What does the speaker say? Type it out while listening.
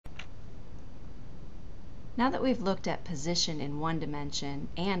Now that we've looked at position in one dimension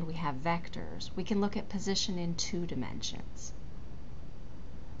and we have vectors, we can look at position in two dimensions.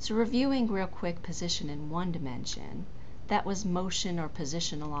 So reviewing real quick position in one dimension, that was motion or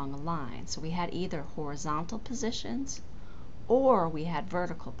position along a line. So we had either horizontal positions or we had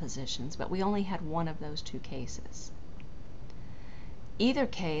vertical positions, but we only had one of those two cases. Either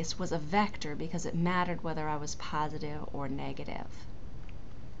case was a vector because it mattered whether I was positive or negative.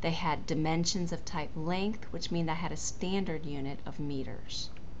 They had dimensions of type length, which means I had a standard unit of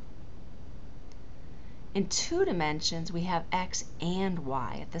meters. In two dimensions, we have x and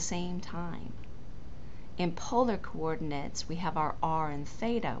y at the same time. In polar coordinates, we have our r and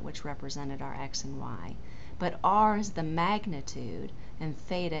theta, which represented our x and y, but r is the magnitude and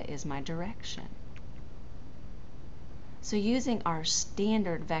theta is my direction. So using our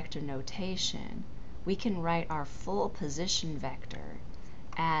standard vector notation, we can write our full position vector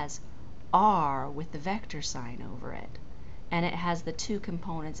as r with the vector sign over it. And it has the two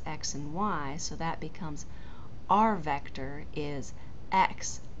components x and y, so that becomes r vector is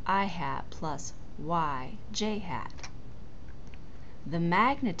x I hat plus y j hat. The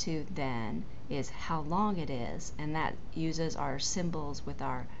magnitude then is how long it is, and that uses our symbols with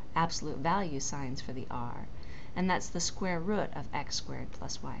our absolute value signs for the r, and that's the square root of x squared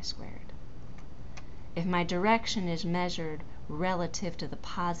plus y squared. If my direction is measured relative to the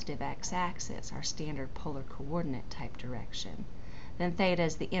positive x-axis, our standard polar coordinate type direction, then theta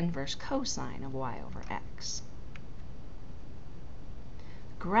is the inverse cosine of y over x.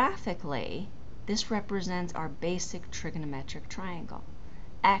 Graphically, this represents our basic trigonometric triangle.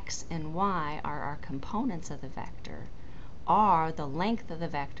 X and y are our components of the vector. R, the length of the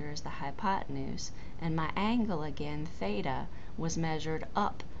vector, is the hypotenuse, and my angle again, theta, was measured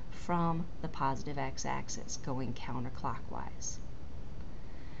up from the positive x-axis, going counterclockwise.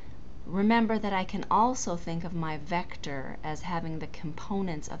 Remember that I can also think of my vector as having the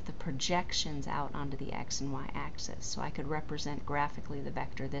components of the projections out onto the x and y axis, so I could represent graphically the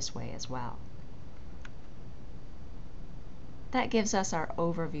vector this way as well. That gives us our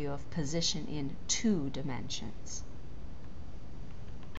overview of position in two dimensions.